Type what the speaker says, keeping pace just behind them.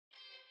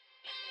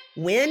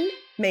Win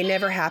may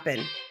never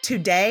happen.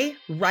 Today,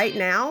 right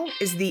now,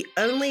 is the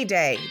only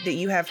day that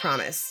you have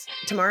promise.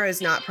 Tomorrow is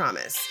not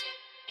promised.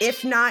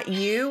 If not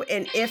you,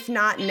 and if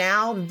not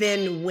now,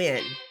 then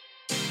when?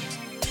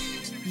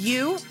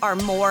 You are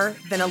more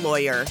than a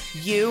lawyer.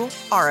 You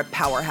are a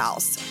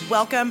powerhouse.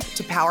 Welcome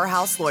to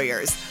Powerhouse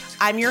Lawyers.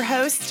 I'm your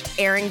host,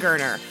 Erin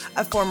Gerner,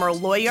 a former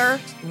lawyer,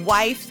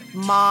 wife,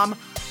 mom,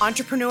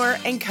 entrepreneur,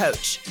 and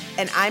coach.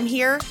 And I'm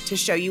here to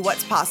show you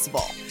what's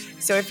possible.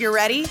 So if you're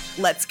ready,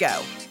 let's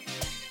go.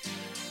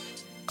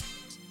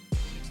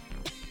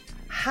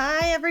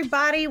 Hi,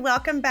 everybody.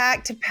 Welcome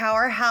back to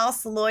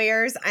Powerhouse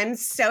Lawyers. I'm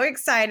so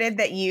excited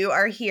that you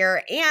are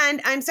here,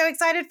 and I'm so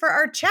excited for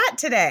our chat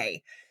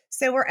today.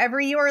 So wherever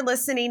you are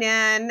listening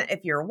in,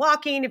 if you're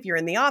walking, if you're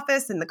in the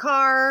office, in the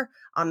car,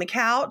 on the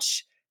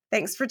couch,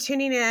 thanks for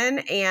tuning in.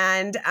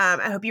 And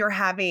I hope you're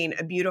having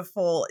a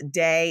beautiful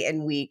day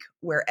and week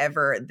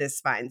wherever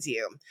this finds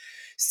you.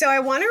 So I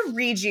want to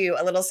read you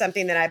a little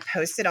something that I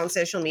posted on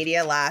social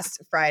media last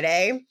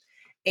Friday.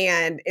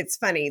 And it's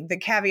funny, the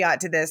caveat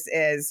to this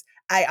is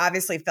I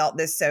obviously felt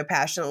this so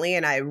passionately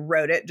and I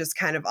wrote it just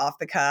kind of off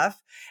the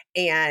cuff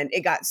and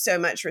it got so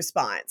much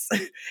response.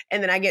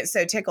 And then I get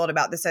so tickled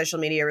about the social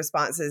media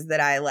responses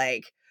that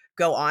I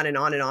go on and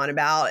on and on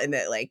about and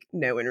that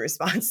no one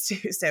responds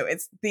to. So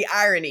it's the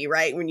irony,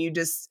 right? When you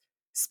just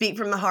speak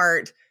from the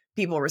heart,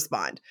 people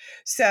respond.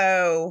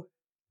 So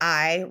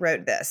I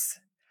wrote this.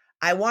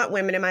 I want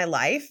women in my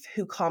life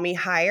who call me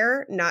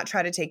higher, not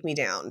try to take me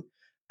down.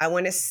 I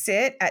want to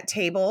sit at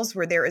tables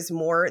where there is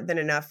more than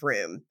enough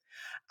room.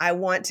 I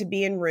want to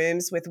be in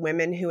rooms with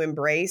women who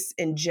embrace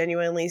and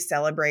genuinely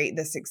celebrate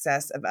the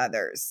success of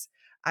others.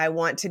 I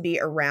want to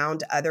be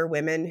around other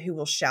women who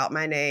will shout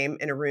my name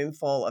in a room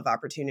full of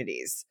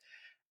opportunities.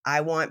 I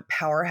want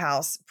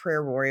powerhouse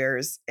prayer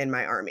warriors in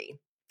my army.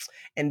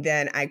 And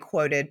then I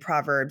quoted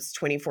Proverbs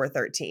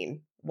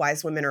 24:13.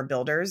 Wise women are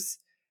builders.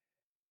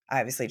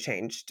 I obviously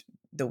changed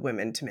the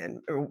women to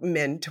men, or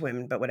men to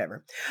women, but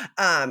whatever.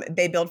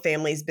 They build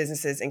families,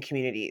 businesses, and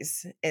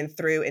communities. And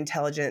through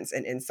intelligence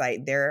and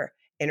insight, their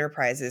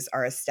enterprises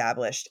are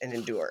established and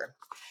endure.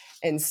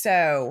 And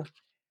so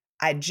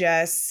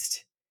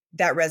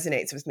that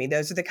resonates with me.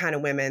 Those are the kind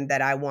of women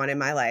that I want in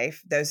my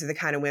life. Those are the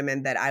kind of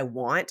women that I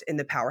want in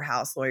the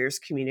Powerhouse Lawyers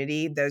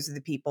community. Those are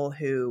the people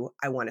who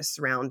I want to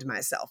surround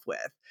myself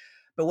with.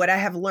 But what I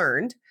have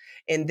learned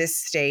in this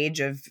stage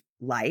of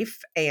life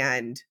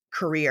and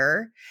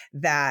career,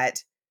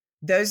 that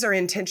those are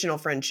intentional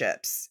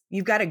friendships.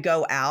 You've got to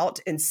go out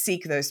and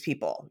seek those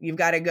people. You've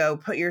got to go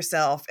put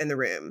yourself in the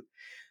room.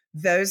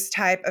 Those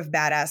type of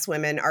badass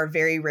women are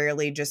very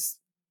rarely just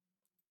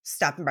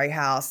stopping by your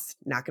house,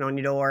 knocking on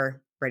your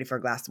door, ready for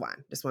a glass of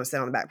wine. Just want to sit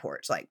on the back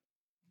porch.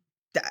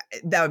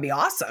 That would be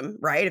awesome,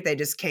 right? If they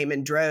just came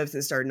in droves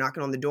and started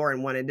knocking on the door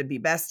and wanted to be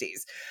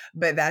besties.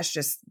 But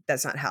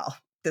that's not how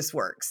this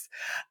works.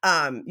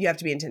 You have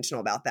to be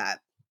intentional about that.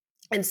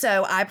 And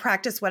so I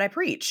practice what I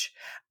preach.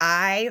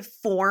 I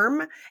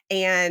form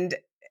and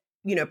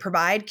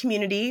provide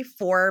community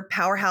for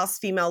powerhouse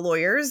female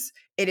lawyers.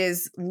 It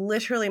is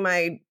literally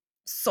my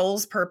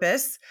soul's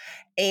purpose.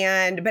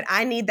 But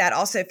I need that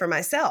also for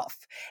myself.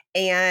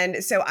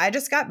 And so I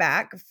just got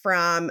back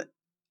from,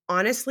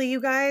 honestly,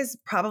 you guys,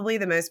 probably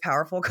the most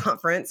powerful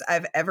conference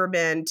I've ever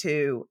been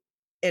to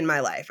in my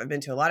life. I've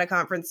been to a lot of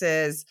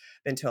conferences,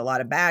 been to a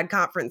lot of bad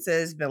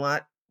conferences, been a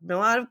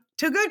lot of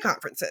too good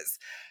conferences.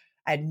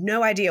 I had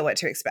no idea what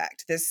to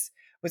expect. This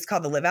was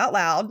called the Live Out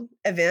Loud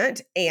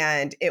event,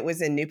 and it was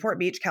in Newport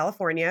Beach,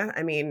 California.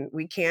 I mean,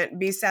 we can't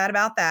be sad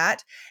about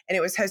that. And it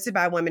was hosted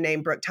by a woman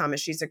named Brooke Thomas.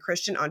 She's a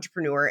Christian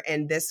entrepreneur,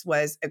 and this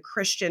was a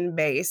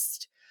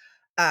Christian-based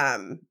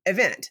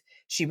event.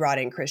 She brought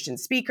in Christian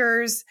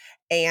speakers,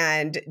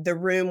 and the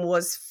room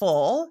was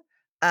full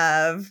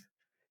of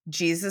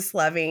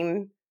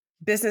Jesus-loving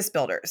business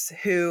builders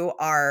who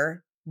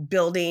are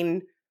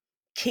building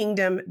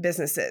kingdom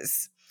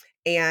businesses.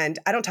 And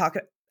I don't talk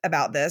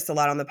about this a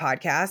lot on the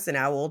podcast, and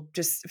I will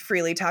just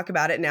freely talk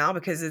about it now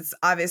because it's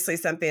obviously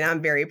something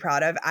I'm very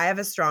proud of. I have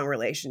a strong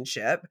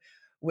relationship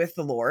with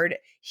the Lord.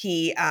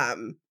 He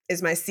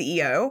is my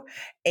CEO.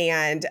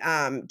 And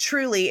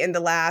truly in the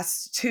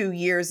last 2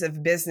 years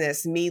of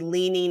business, me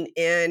leaning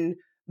in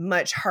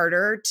much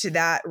harder to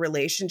that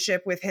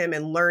relationship with him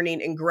and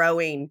learning and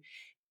growing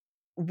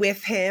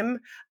with him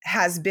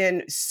has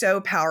been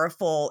so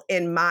powerful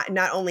in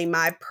not only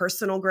my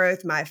personal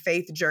growth, my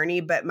faith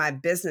journey, but my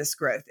business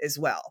growth as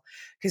well.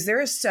 Because there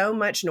is so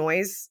much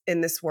noise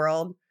in this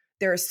world.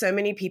 There are so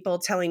many people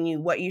telling you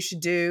what you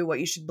should do,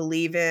 what you should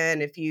believe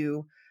in, if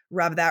you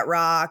rub that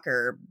rock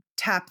or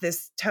tap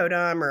this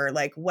totem or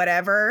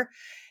whatever.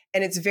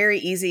 And it's very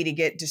easy to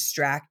get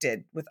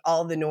distracted with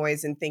all the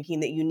noise and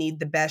thinking that you need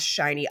the best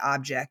shiny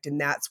object and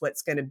that's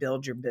what's going to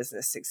build your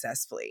business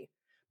successfully.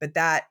 But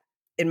that,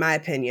 in my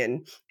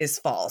opinion, is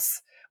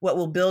false. What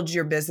will build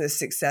your business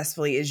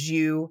successfully is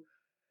you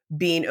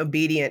being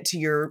obedient to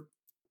your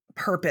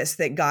purpose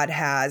that God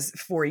has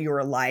for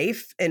your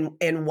life and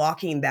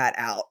walking that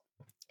out.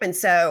 And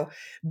so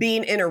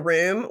being in a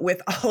room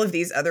with all of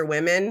these other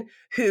women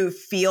who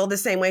feel the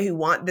same way, who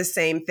want the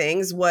same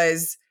things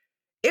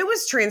it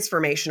was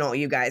transformational,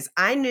 you guys.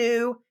 I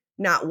knew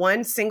not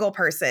one single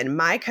person.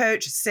 My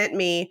coach sent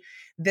me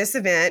this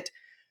event.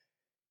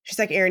 She's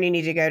like, Erin, you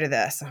need to go to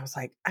this. And I was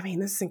like, I mean,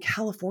 this is in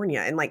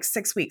California in like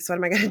 6 weeks. What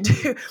am I going to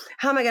do?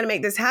 How am I going to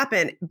make this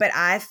happen? But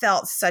I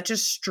felt such a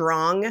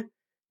strong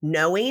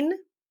knowing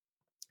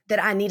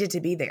that I needed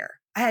to be there.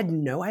 I had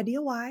no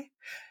idea why.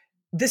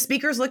 The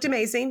speakers looked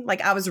amazing.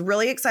 Like, I was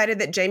really excited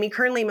that Jamie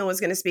Kern-Lehman was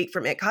going to speak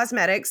from It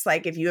Cosmetics.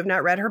 Like, if you have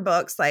not read her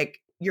books, like,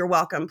 you're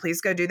welcome.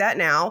 Please go do that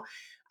now.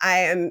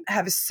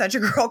 Have such a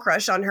girl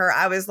crush on her.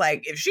 I was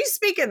like, if she's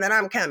speaking, then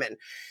I'm coming.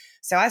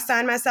 So I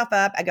signed myself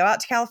up. I go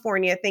out to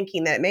California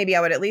thinking that maybe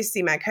I would at least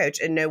see my coach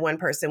and know one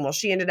person. Well,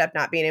 she ended up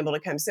not being able to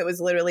come. So it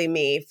was literally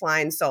me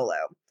flying solo.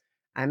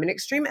 I'm an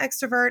extreme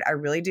extrovert. I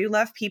really do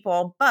love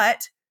people,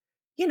 but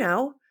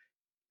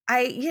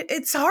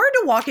it's hard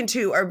to walk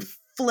into a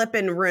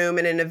flipping room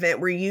in an event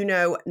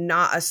where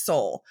not a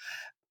soul.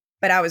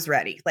 But I was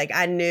ready. Like,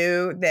 I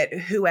knew that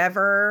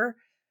whoever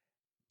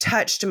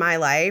touched my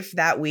life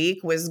that week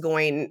it was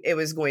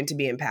going to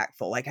be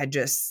impactful. Like,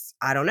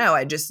 I don't know.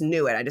 I just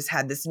knew it. I just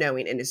had this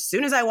knowing. And as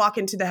soon as I walk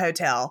into the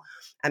hotel,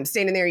 I'm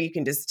standing there. You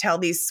can just tell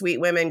these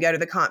sweet women go to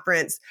the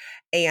conference,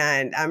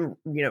 and I'm,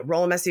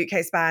 rolling my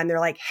suitcase by, and they're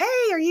like,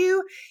 hey, are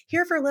you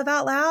here for Live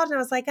Out Loud? And I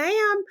was like, I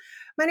am.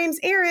 My name's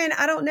Erin.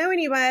 I don't know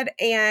anyone.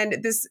 And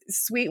this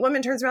sweet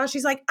woman turns around.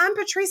 She's like, I'm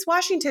Patrice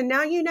Washington.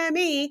 Now you know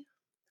me.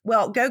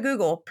 Well, go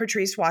Google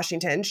Patrice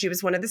Washington. She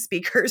was one of the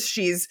speakers.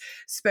 She's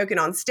spoken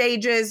on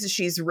stages.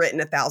 She's written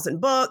 1,000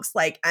 books.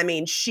 Like, I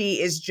mean,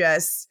 she is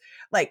just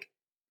like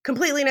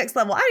completely next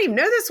level. I didn't even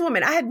know this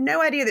woman. I had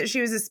no idea that she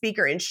was a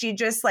speaker, and she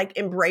just like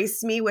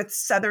embraced me with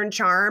Southern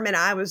charm. And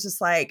I was just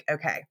like,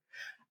 okay,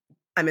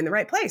 I'm in the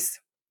right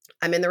place.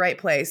 I'm in the right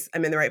place.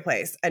 I'm in the right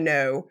place. I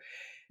know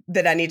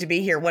that I need to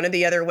be here. One of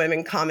the other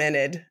women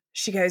commented,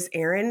 she goes,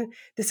 Erin,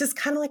 this is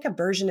kind of like a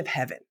version of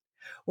heaven,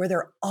 where there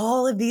are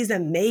all of these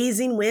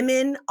amazing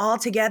women all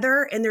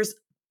together, and there's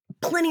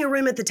plenty of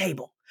room at the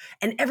table,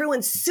 and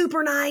everyone's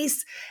super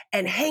nice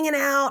and hanging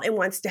out and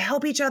wants to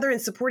help each other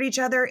and support each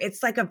other.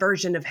 It's like a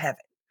version of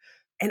heaven.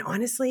 And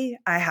honestly,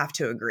 I have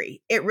to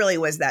agree. It really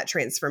was that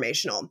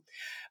transformational.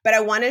 But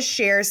I want to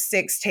share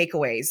 6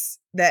 takeaways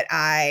that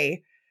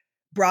I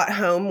brought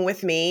home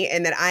with me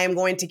and that I am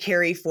going to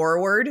carry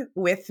forward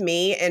with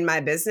me in my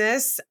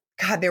business.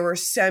 God, there were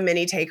so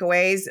many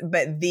takeaways,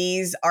 but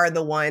these are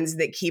the ones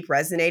that keep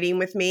resonating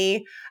with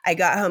me. I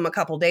got home a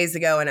couple days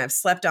ago and I've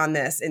slept on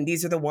this, and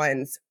these are the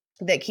ones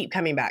that keep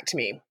coming back to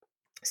me.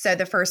 So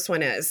the first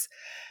one is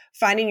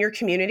finding your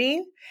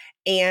community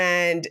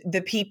and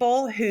the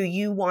people who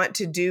you want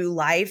to do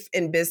life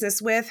and business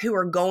with, who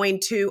are going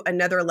to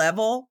another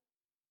level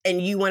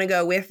and you want to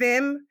go with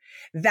them.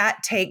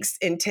 That takes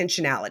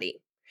intentionality.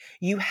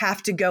 You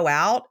have to go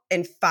out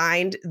and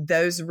find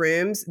those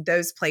rooms,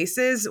 those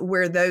places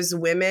where those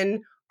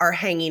women are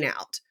hanging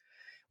out,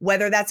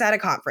 whether that's at a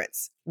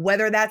conference,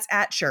 whether that's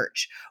at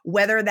church,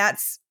 whether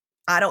that's,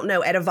 I don't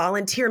know, at a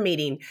volunteer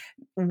meeting,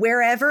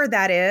 wherever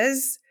that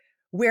is,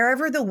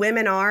 wherever the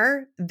women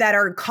are that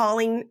are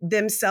calling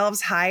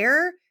themselves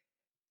higher,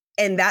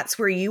 and that's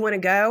where you want to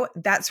go,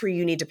 that's where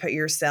you need to put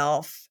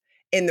yourself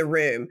in the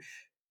room.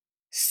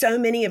 So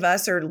many of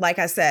us are, like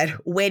I said,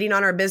 waiting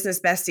on our business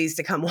besties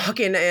to come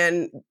walk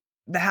in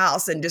the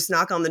house and just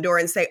knock on the door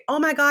and say, oh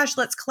my gosh,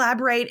 let's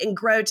collaborate and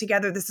grow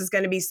together. This is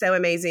going to be so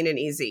amazing and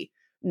easy.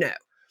 No,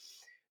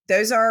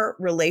 those are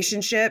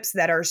relationships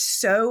that are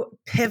so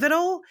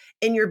pivotal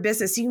in your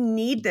business. You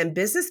need them.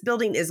 Business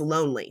building is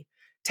lonely.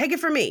 Take it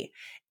from me.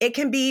 It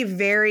can be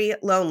very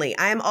lonely.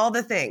 I am all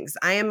the things.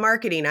 I am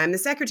marketing. I'm the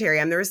secretary.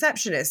 I'm the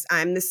receptionist.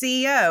 I'm the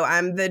CEO.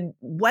 I'm the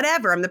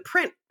whatever. I'm the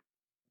print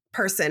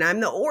person.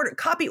 I'm the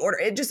copy order.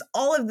 It just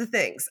all of the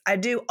things. I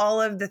do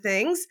all of the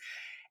things.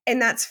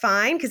 And that's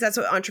fine, because that's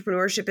what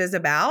entrepreneurship is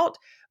about.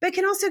 But it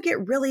can also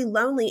get really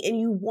lonely, and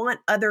you want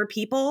other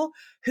people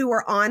who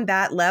are on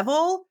that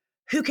level,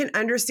 who can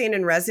understand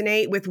and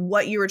resonate with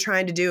what you were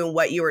trying to do and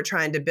what you were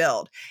trying to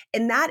build.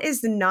 And that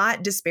is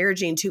not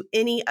disparaging to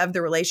any of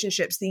the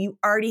relationships that you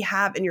already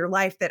have in your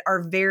life that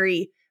are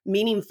very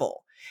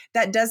meaningful.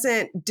 That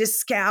doesn't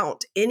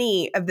discount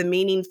any of the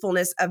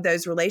meaningfulness of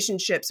those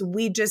relationships.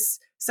 We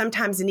just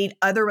sometimes need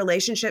other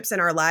relationships in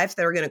our life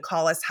that are going to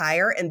call us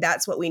higher, and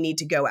that's what we need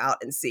to go out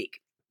and seek.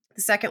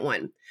 The second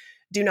one,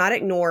 do not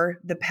ignore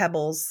the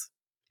pebbles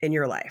in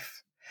your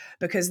life,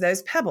 because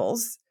those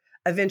pebbles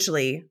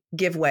eventually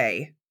give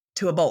way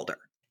to a boulder.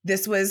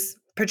 This was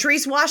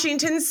Patrice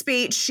Washington's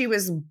speech. She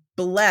was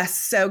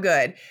blessed, so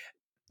good.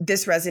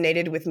 This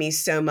resonated with me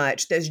so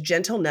much. Those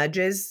gentle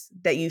nudges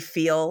that you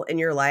feel in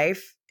your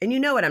life, and you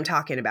know what I'm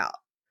talking about.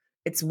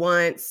 It's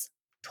once,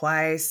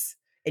 twice,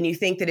 and you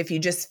think that if you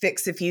just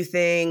fix a few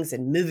things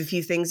and move a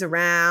few things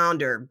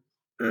around, or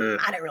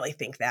I don't really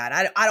think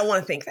that. I don't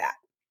want to think that.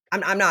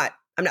 I'm not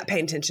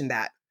paying attention to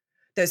that.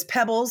 Those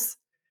pebbles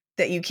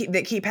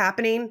that keep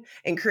happening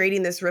and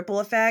creating this ripple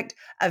effect.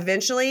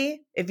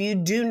 Eventually, if you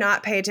do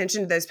not pay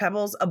attention to those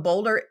pebbles, a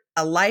boulder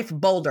a life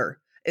boulder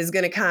is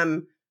going to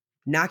come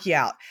knock you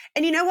out.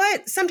 And you know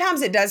what?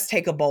 Sometimes it does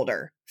take a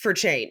boulder for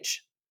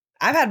change.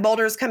 I've had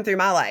boulders come through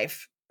my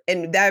life,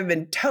 and that have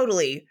been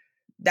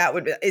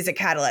is a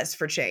catalyst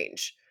for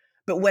change.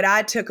 But what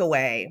I took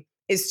away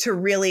is to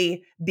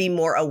really be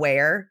more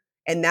aware,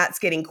 and that's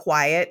getting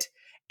quiet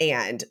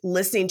and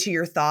listening to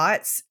your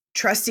thoughts,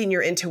 trusting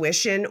your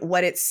intuition,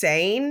 what it's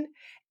saying,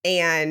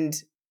 and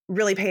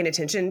really paying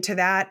attention to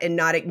that and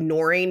not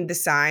ignoring the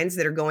signs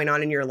that are going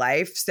on in your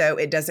life so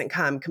it doesn't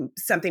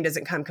something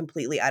doesn't come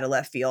completely out of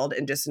left field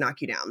and just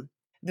knock you down.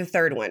 The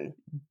third one,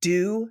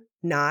 do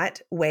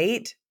not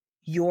wait.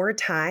 Your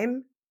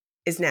time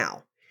is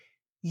now.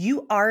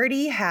 You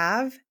already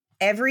have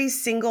every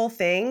single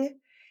thing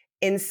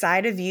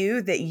inside of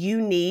you that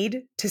you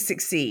need to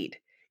succeed.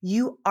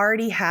 You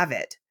already have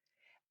it.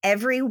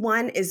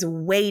 Everyone is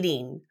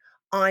waiting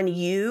on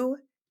you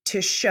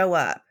to show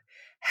up.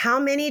 How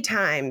many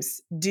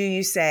times do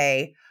you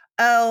say,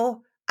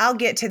 oh, I'll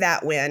get to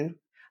that when?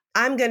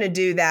 I'm going to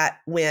do that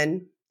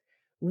when.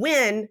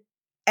 When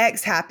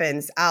X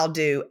happens, I'll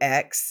do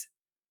X.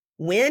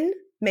 When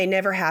may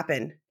never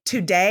happen.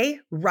 Today,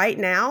 right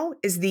now,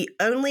 is the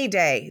only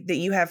day that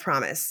you have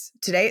promised.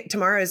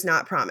 Tomorrow is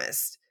not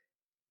promised.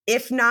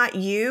 If not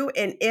you,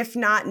 and if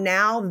not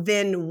now,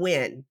 then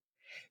when?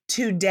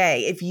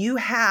 Today, if you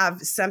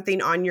have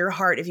something on your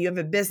heart, if you have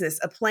a business,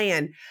 a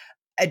plan,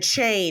 a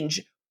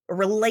change, a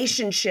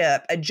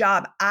relationship, a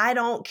job, I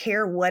don't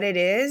care what it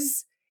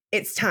is,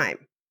 it's time.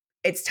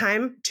 It's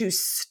time to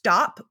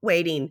stop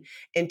waiting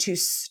and to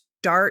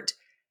start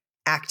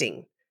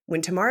acting.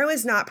 When tomorrow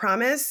is not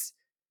promised,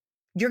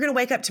 you're going to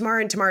wake up tomorrow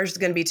and tomorrow's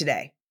going to be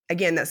today.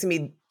 Again, that's going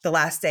to be the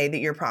last day that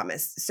you're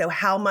promised. So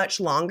how much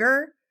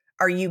longer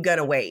are you going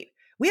to wait?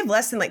 We have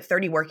less than like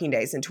 30 working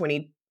days in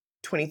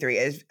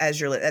 2023 as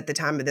you're at the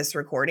time of this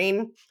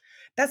recording.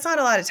 That's not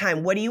a lot of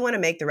time. What do you want to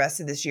make the rest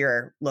of this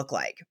year look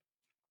like?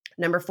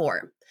 Number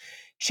 4,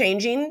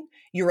 changing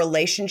your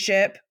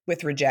relationship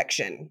with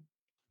rejection.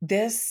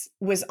 This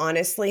was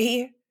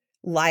honestly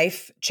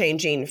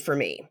life-changing for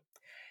me.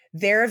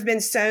 There have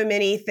been so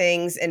many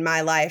things in my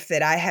life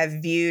that I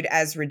have viewed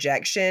as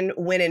rejection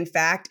when in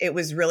fact it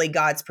was really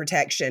God's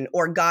protection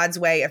or God's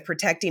way of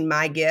protecting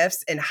my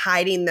gifts and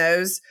hiding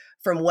those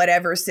from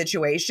whatever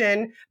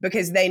situation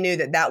because they knew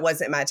that that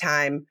wasn't my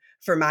time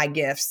for my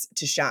gifts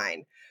to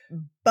shine.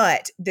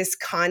 But this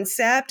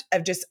concept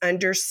of just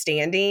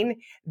understanding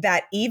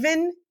that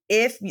even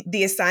if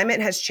the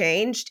assignment has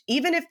changed,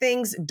 even if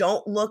things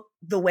don't look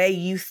the way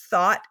you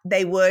thought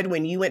they would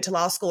when you went to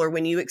law school or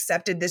when you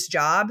accepted this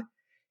job,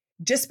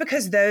 just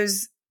because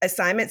those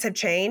assignments have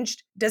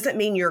changed doesn't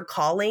mean your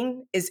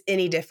calling is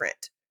any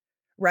different,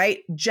 right?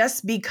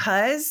 Just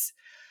because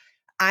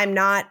I'm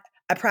not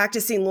a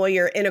practicing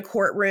lawyer in a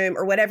courtroom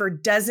or whatever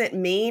doesn't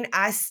mean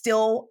I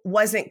still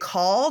wasn't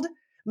called.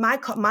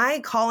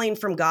 My calling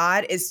from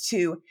God is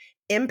to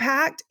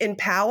impact,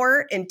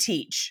 empower, and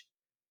teach.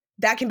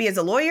 That can be as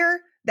a lawyer,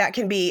 that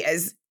can be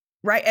as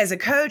a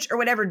coach or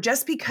whatever.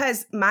 Just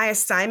because my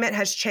assignment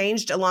has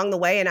changed along the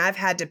way and I've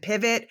had to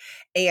pivot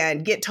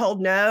and get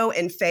told no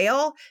and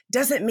fail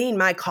doesn't mean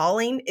my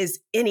calling is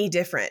any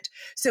different.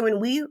 So when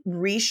we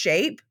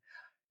reshape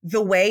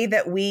the way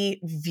that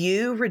we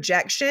view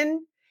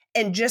rejection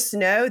and just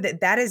know that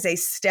that is a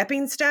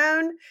stepping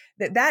stone,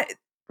 that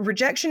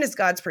rejection is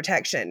God's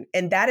protection.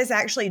 And that is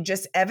actually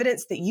just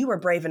evidence that you are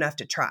brave enough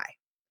to try.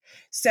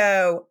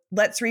 So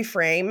let's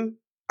reframe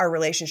our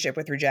relationship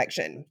with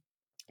rejection.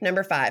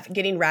 Number 5,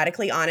 getting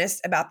radically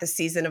honest about the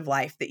season of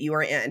life that you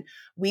are in.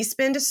 We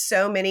spend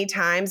so many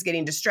times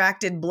getting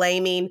distracted,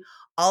 blaming,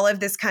 all of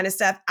this kind of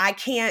stuff. I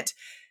can't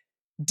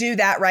do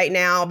that right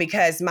now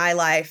because my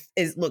life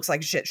looks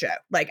like a shit show.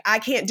 Like, I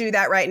can't do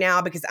that right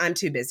now because I'm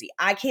too busy.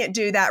 I can't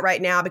do that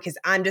right now because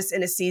I'm just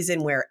in a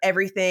season where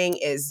everything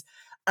is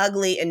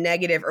ugly and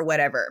negative or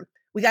whatever.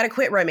 We got to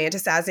quit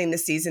romanticizing the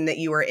season that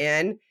you are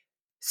in.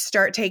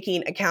 Start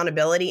taking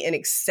accountability and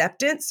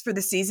acceptance for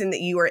the season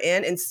that you are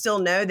in and still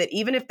know that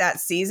even if that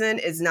season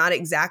is not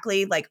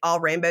exactly like all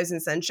rainbows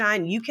and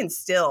sunshine, you can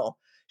still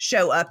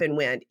show up and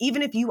win.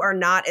 Even if you are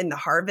not in the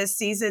harvest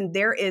season,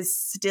 there is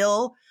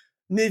still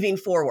moving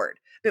forward.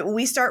 But when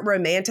we start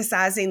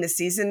romanticizing the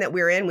season that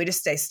we're in, we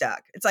just stay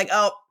stuck. It's like,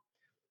 oh,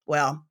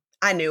 well,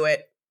 I knew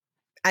it.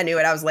 I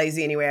was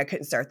lazy anyway. I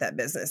couldn't start that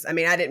business. I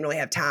mean, I didn't really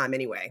have time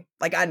anyway.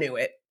 Like, I knew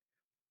it.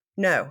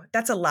 No,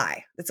 that's a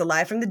lie. It's a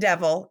lie from the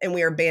devil, and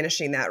we are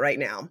banishing that right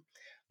now.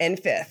 And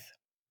 5th.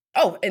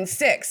 Oh, and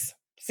 6.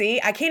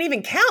 See, I can't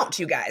even count,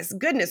 you guys.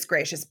 Goodness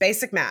gracious,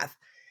 basic math.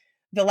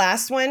 The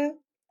last one,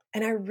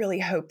 and I really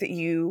hope that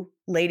you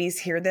ladies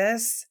hear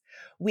this,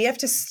 we have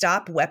to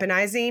stop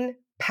weaponizing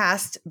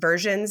past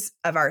versions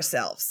of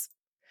ourselves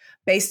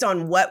based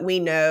on what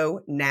we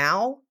know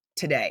now,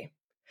 today.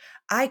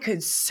 I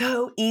could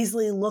so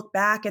easily look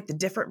back at the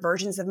different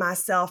versions of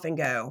myself and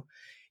go,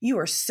 you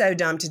are so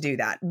dumb to do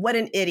that. What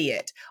an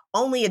idiot.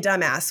 Only a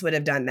dumbass would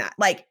have done that.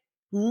 Like,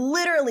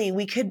 literally,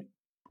 we could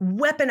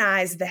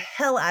weaponize the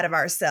hell out of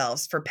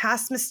ourselves for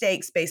past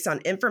mistakes based on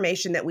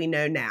information that we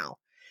know now.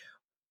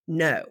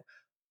 No,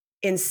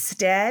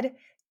 Instead,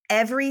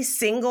 every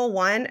single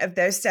one of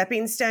those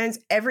stepping stones,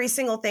 every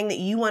single thing that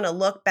you want to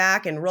look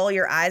back and roll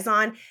your eyes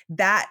on,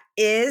 that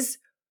is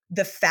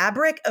the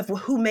fabric of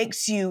who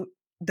makes you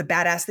the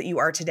badass that you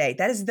are today.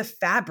 That is the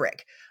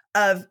fabric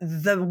of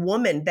the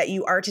woman that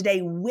you are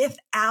today.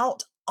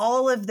 Without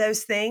all of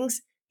those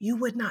things, you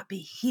would not be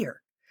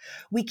here.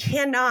 We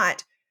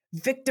cannot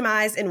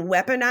victimize and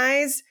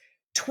weaponize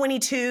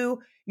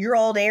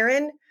 22-year-old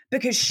Erin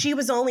because she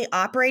was only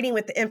operating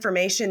with the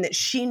information that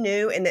she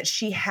knew and that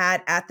she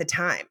had at the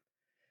time.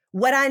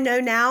 What I know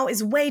now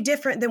is way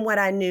different than what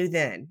I knew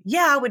then.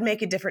 Yeah, I would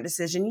make a different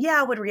decision. Yeah,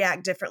 I would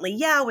react differently.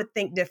 Yeah, I would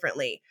think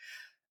differently.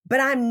 But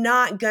I'm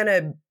not going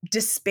to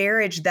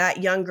disparage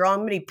that young girl. I'm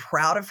going to be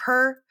proud of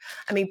her.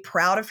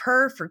 Proud of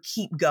her for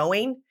keep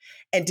going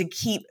and to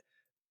keep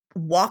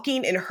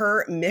walking in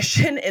her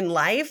mission in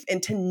life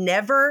and to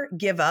never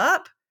give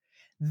up.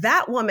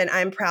 That woman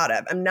I'm proud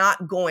of. I'm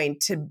not going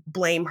to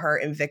blame her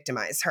and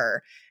victimize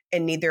her,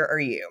 and neither are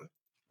you.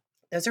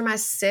 Those are my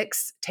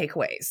 6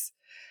 takeaways.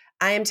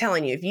 I am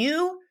telling you, if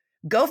you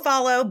go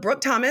follow Brooke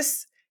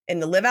Thomas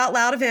in the Live Out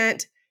Loud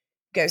event,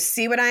 go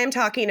see what I am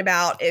talking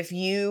about. If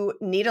you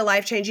need a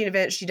life-changing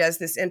event, she does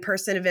this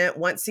in-person event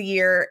once a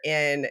year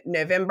in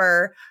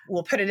November.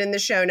 We'll put it in the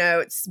show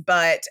notes,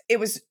 but it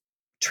was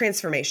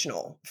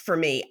transformational for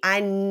me. I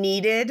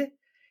needed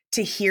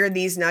to hear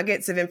these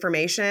nuggets of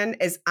information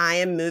as I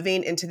am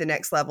moving into the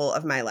next level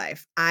of my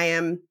life. I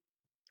am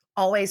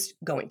always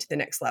going to the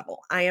next level.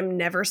 I am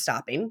never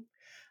stopping.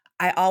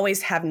 I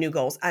always have new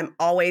goals. I'm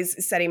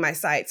always setting my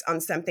sights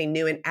on something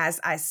new. And as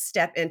I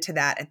step into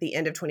that at the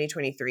end of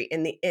 2023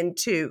 and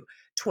into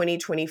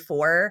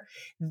 2024,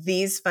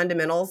 these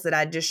fundamentals that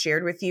I just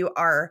shared with you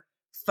are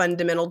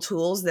fundamental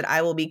tools that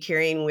I will be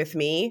carrying with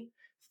me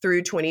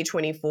through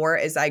 2024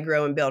 as I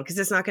grow and build, because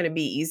it's not going to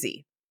be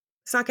easy.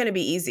 It's not going to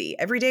be easy.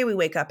 Every day we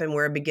wake up and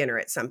we're a beginner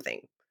at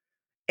something.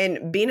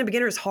 And being a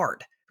beginner is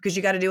hard because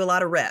you got to do a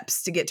lot of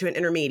reps to get to an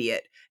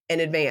intermediate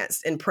and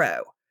advanced and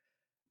pro.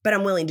 But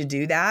I'm willing to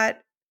do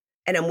that.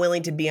 And I'm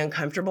willing to be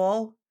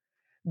uncomfortable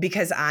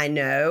because I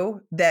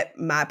know that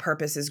my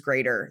purpose is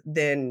greater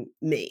than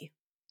me.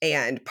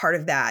 And part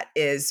of that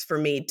is for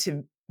me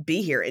to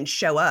be here and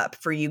show up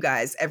for you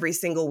guys every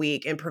single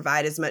week and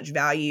provide as much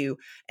value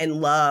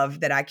and love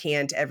that I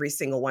can to every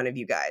single one of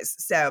you guys.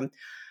 So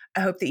I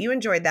hope that you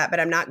enjoyed that, but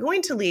I'm not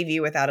going to leave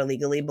you without a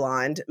Legally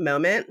Blonde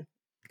moment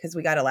because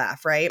we got to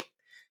laugh, right?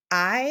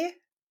 I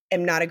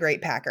am not a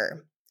great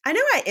packer. I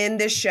know I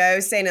end this show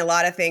saying a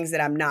lot of things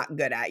that I'm not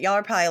good at. Y'all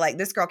are probably like,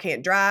 this girl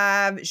can't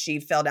drive. She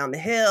fell down the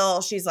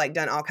hill. She's like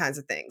done all kinds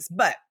of things.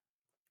 But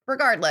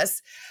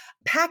regardless,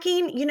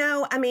 packing,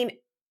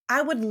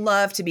 I would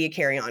love to be a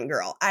carry-on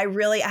girl. I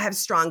have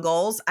strong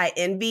goals. I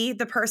envy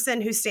the person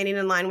who's standing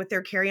in line with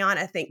their carry-on.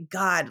 I think,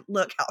 God,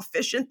 look how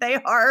efficient they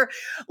are.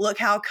 Look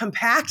how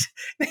compact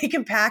they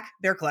can pack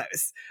their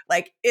clothes.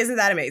 Like, isn't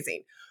that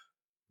amazing?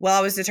 Well,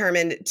 I was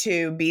determined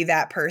to be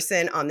that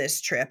person on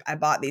this trip. I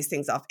bought these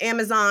things off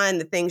Amazon,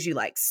 the things you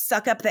like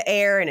suck up the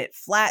air and it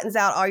flattens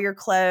out all your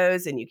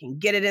clothes and you can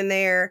get it in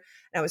there.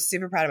 And I was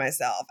super proud of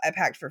myself. I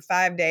packed for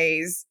 5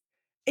 days.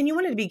 And you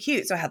wanted to be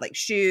cute. So I had like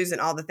shoes and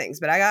all the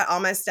things, but I got all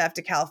my stuff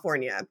to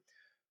California.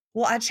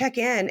 Well, I check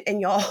in and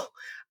y'all,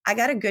 I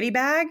got a goodie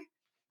bag.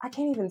 I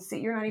can't even see.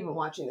 You're not even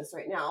watching this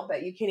right now,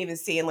 but you can't even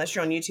see unless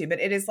you're on YouTube.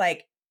 But it is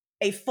like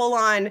a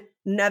full-on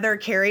another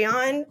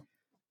carry-on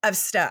of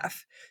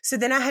stuff. So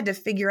then I had to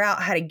figure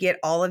out how to get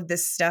all of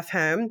this stuff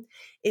home.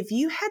 If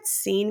you had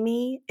seen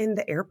me in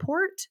the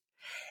airport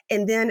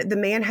and then the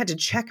man had to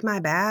check my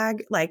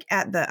bag, like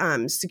at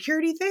the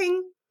security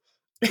thing,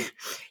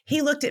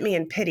 he looked at me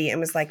in pity and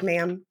was like,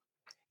 ma'am,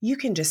 you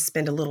can just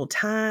spend a little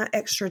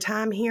extra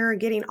time here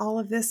getting all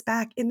of this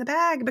back in the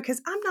bag because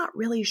I'm not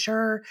really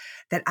sure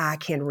that I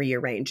can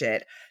rearrange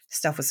it.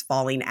 Stuff was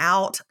falling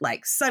out,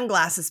 like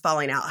sunglasses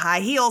falling out,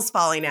 high heels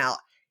falling out.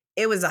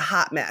 It was a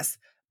hot mess.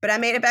 But I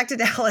made it back to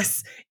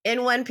Dallas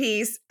in one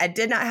piece. I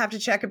did not have to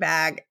check a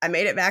bag. I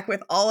made it back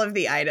with all of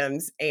the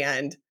items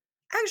and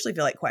I actually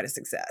feel like quite a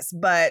success.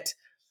 But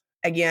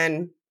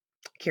again,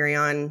 carry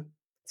on.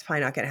 It's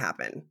probably not going to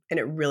happen. And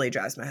it really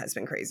drives my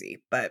husband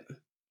crazy, but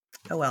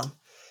oh well.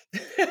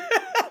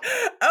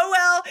 Oh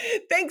well.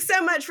 Thanks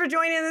so much for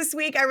joining this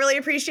week. I really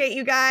appreciate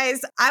you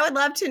guys. I would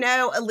love to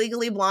know a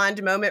Legally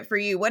Blonde moment for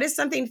you. What is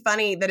something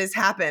funny that has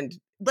happened?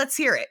 Let's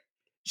hear it.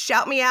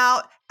 Shout me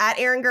out at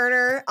Erin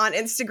Gerner on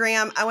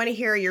Instagram. I want to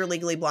hear your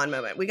Legally Blonde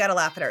moment. We got to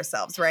laugh at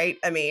ourselves, right?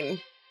 I mean,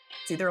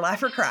 it's either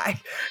laugh or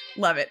cry.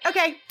 Love it.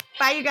 Okay.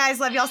 Bye, you guys.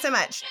 Love y'all so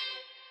much.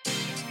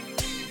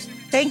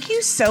 Thank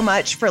you so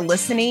much for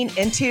listening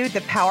into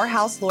the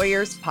Powerhouse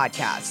Lawyers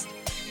podcast.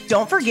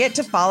 Don't forget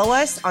to follow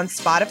us on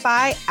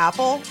Spotify,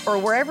 Apple, or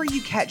wherever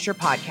you catch your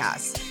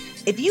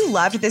podcasts. If you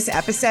loved this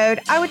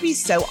episode, I would be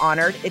so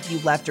honored if you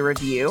left a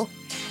review.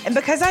 And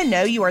because I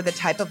know you are the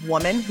type of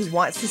woman who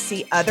wants to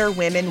see other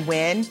women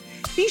win,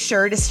 be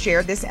sure to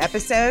share this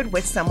episode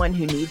with someone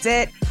who needs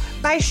it.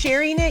 By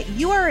sharing it,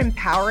 you are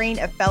empowering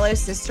a fellow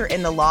sister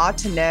in the law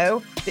to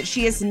know that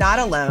she is not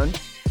alone,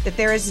 that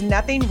there is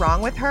nothing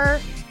wrong with her,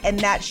 and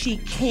that she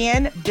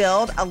can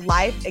build a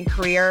life and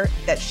career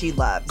that she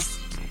loves.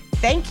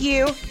 Thank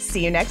you.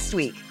 See you next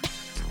week.